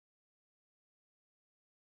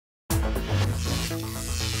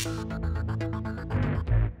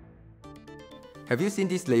Have you seen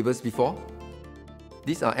these labels before?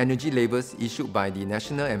 These are energy labels issued by the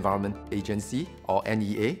National Environment Agency, or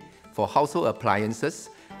NEA, for household appliances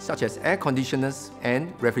such as air conditioners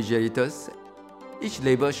and refrigerators. Each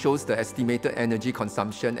label shows the estimated energy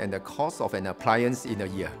consumption and the cost of an appliance in a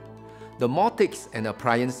year. The more ticks an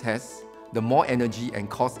appliance has, the more energy and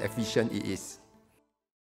cost efficient it is.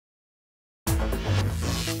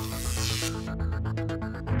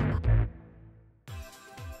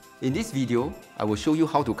 In this video, I will show you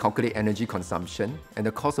how to calculate energy consumption and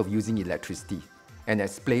the cost of using electricity, and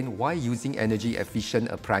explain why using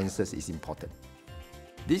energy-efficient appliances is important.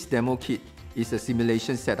 This demo kit is a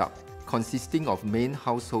simulation setup consisting of main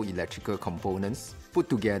household electrical components put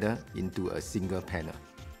together into a single panel.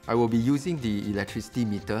 I will be using the electricity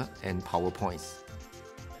meter and power points.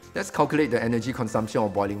 Let's calculate the energy consumption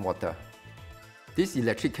of boiling water. This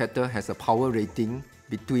electric kettle has a power rating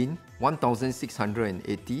between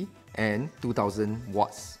 1680 and 2000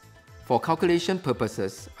 watts. For calculation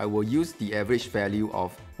purposes, I will use the average value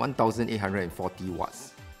of 1840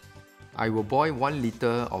 watts. I will boil 1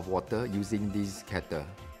 liter of water using this kettle.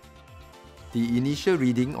 The initial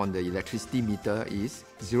reading on the electricity meter is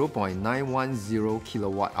 0.910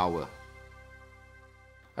 kilowatt hour.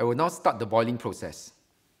 I will now start the boiling process.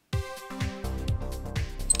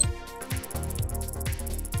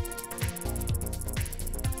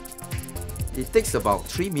 It takes about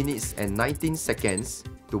 3 minutes and 19 seconds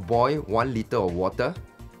to boil 1 liter of water.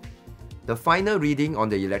 The final reading on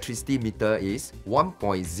the electricity meter is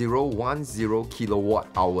 1.010 kilowatt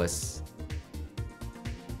hours.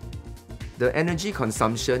 The energy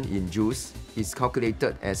consumption in joules is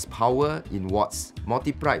calculated as power in watts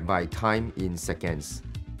multiplied by time in seconds.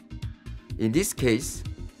 In this case,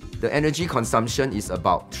 the energy consumption is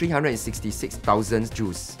about 366,000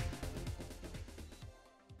 joules.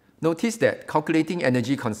 Notice that calculating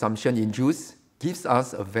energy consumption in joules gives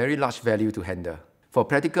us a very large value to handle. For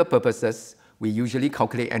practical purposes, we usually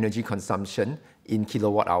calculate energy consumption in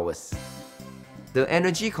kilowatt hours. The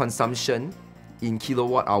energy consumption in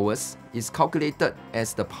kilowatt hours is calculated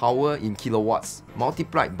as the power in kilowatts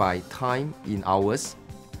multiplied by time in hours.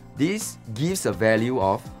 This gives a value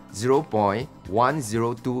of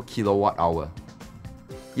 0.102 kilowatt hour.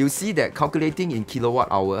 You see that calculating in kilowatt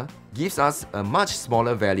hour gives us a much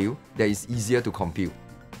smaller value that is easier to compute.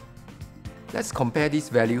 Let's compare this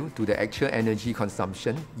value to the actual energy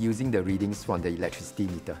consumption using the readings from the electricity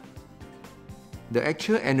meter. The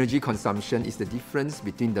actual energy consumption is the difference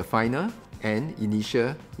between the final and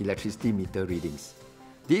initial electricity meter readings.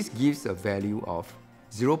 This gives a value of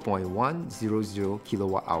 0.100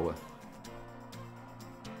 kilowatt hour.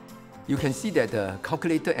 You can see that the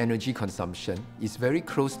calculated energy consumption is very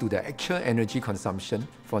close to the actual energy consumption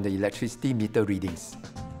from the electricity meter readings.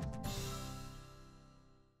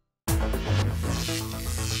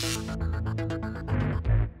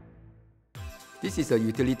 This is a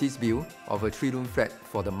utilities bill of a 3-room flat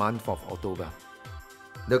for the month of October.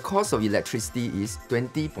 The cost of electricity is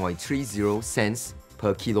 20.30 cents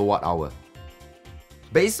per kilowatt hour.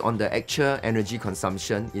 Based on the actual energy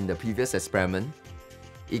consumption in the previous experiment,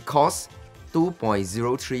 it costs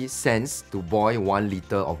 2.03 cents to boil 1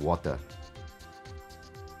 liter of water.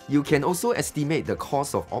 You can also estimate the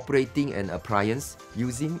cost of operating an appliance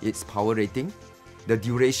using its power rating, the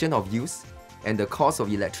duration of use, and the cost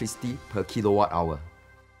of electricity per kilowatt hour.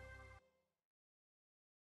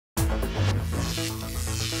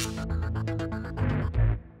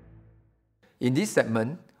 In this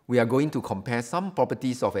segment, we are going to compare some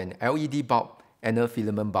properties of an LED bulb and a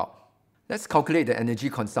filament bulb. Let's calculate the energy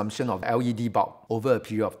consumption of LED bulb over a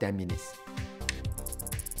period of 10 minutes.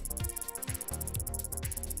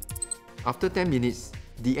 After 10 minutes,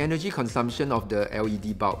 the energy consumption of the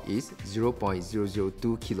LED bulb is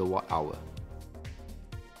 0.002 kilowatt hour.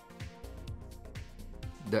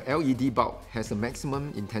 The LED bulb has a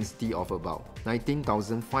maximum intensity of about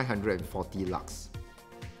 19,540 lux.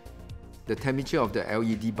 The temperature of the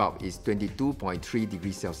LED bulb is 22.3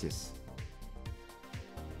 degrees Celsius.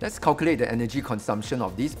 Let's calculate the energy consumption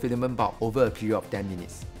of this filament bulb over a period of 10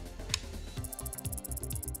 minutes.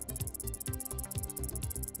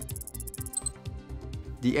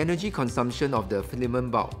 The energy consumption of the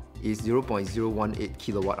filament bulb is 0.018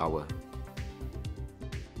 kilowatt hour.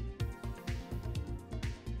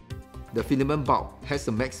 The filament bulb has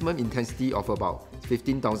a maximum intensity of about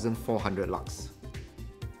 15,400 lux.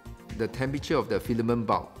 The temperature of the filament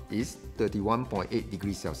bulb is 31.8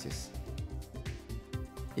 degrees Celsius.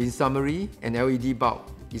 In summary, an LED bulb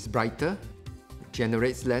is brighter,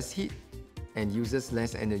 generates less heat, and uses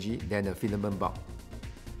less energy than a filament bulb.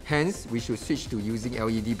 Hence, we should switch to using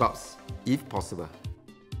LED bulbs, if possible.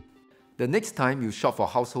 The next time you shop for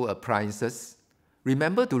household appliances,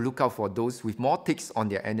 remember to look out for those with more ticks on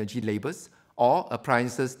their energy labels or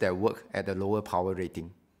appliances that work at a lower power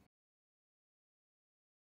rating.